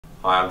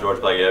Hi, I'm George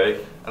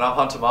Blagojevic. And I'm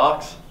Hunter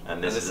Marks.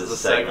 And this is a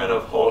segment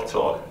of Hawk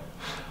Talk.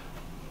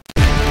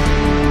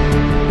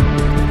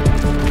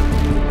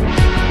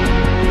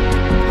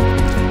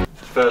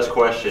 First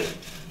question.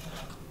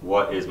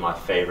 What is my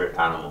favorite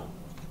animal?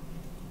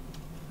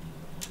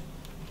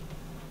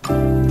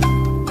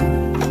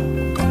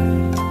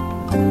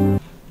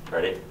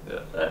 Ready?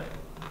 Yeah.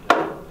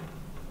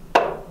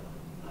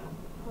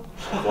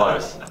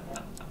 Close.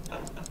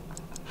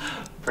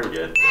 Pretty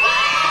good.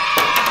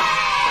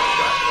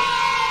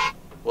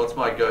 What's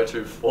my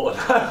go-to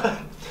Fortnite?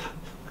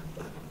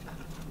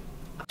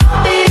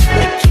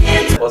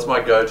 What's my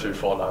go-to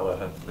Fortnite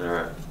weapon?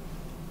 Alright.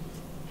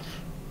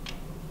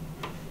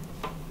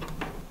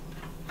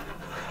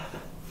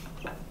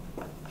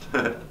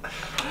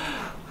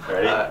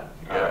 Ready?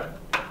 Alright.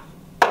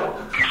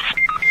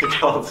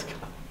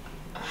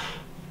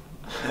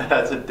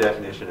 That's a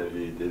definition of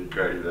you, dude.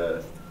 Great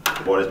best.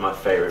 What is my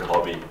favorite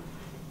hobby?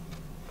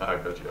 I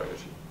got you.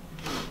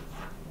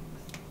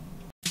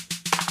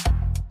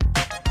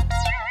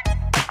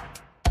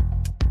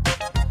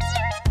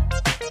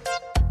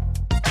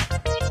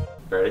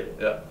 Ready?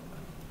 Yeah.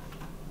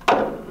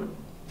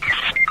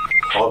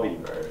 Hobby,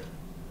 bro.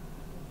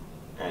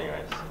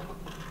 Anyways.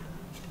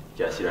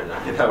 Guess you don't know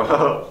me that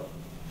well.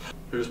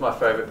 Who's my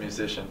favorite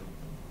musician?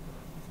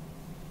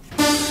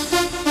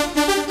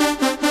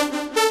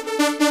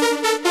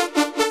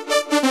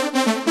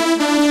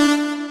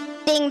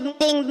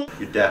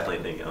 You're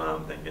definitely thinking what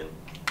I'm thinking.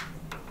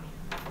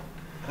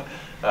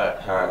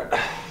 Alright.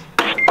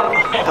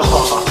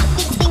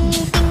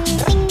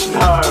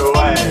 No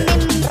way!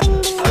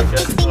 I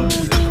guess it's not a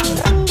musician.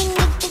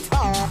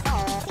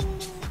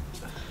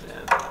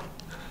 Yeah.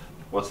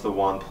 What's the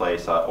one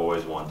place I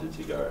always wanted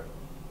to go?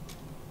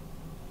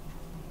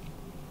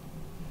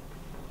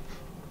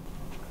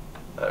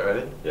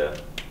 Ready? Yeah.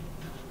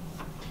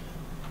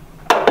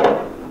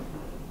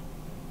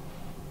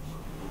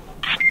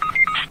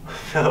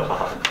 Phillip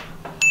Island.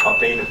 I've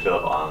been to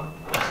Phillip Island.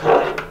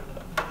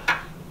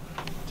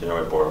 Do you know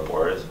where Bora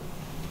Bora is?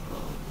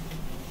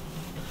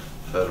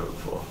 Heard of it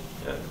before.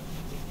 Yeah.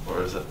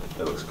 Or is it?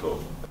 It looks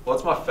cool.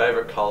 What's my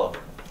favorite color?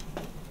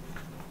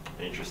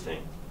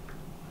 Interesting.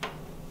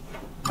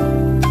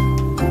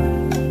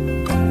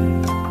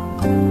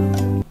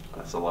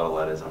 That's a lot of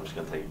letters. I'm just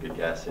going to take a good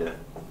guess here.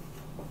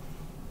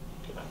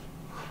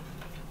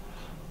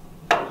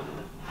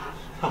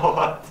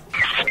 What?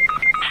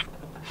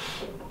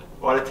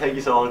 Why did it take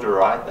you so long to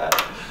write that?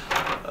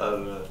 I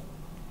don't know.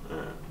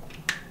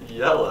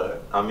 Yellow.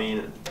 I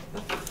mean,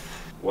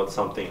 what's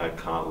something I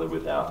can't live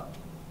without?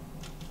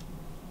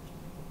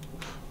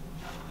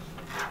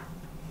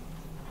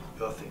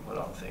 You're thinking what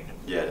I'm thinking.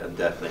 Yeah,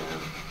 definitely.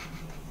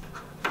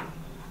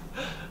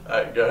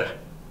 Alright, go.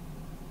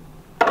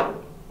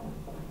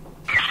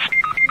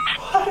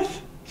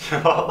 What?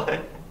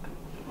 Chipotle.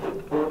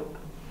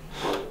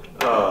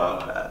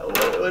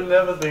 We're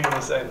never thinking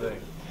the same thing.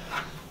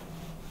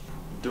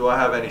 Do I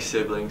have any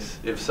siblings?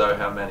 If so,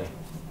 how many?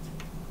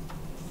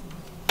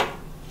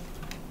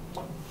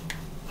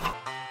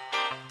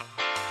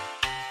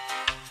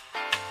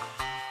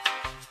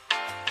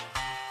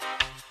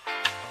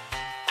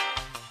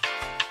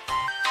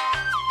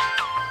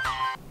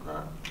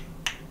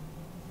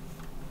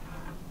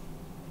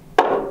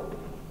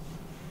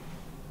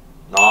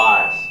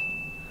 Nice.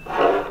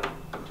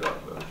 Good job,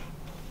 Bush.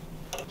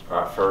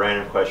 Alright, for a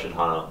random question,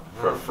 Hannah,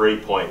 for a free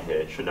point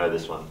here, should know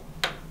this one.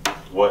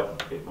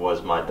 What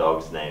was my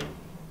dog's name?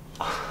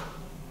 Uh-oh.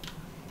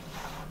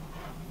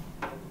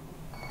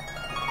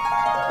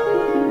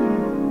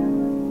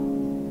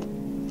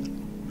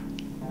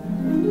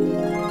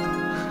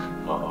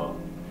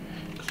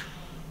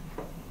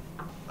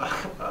 I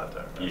don't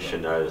remember. You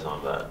should know this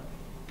one, but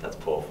that's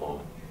poor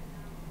form.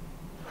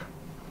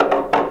 I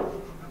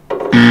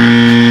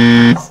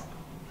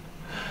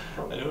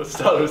knew it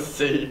started with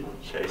C.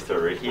 Chase to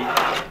Ricky.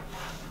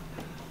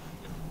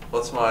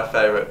 What's my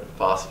favourite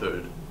fast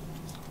food?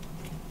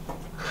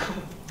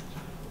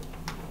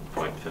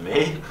 Point for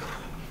me.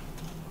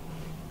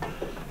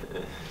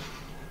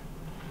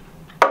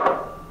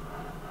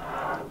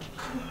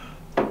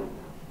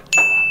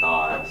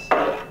 Nice.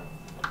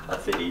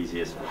 That's the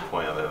easiest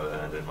point I've ever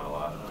earned in my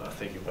life. I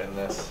think you win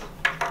this.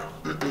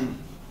 I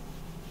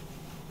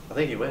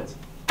think he wins.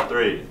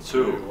 3, 2,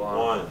 2, 1.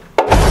 1.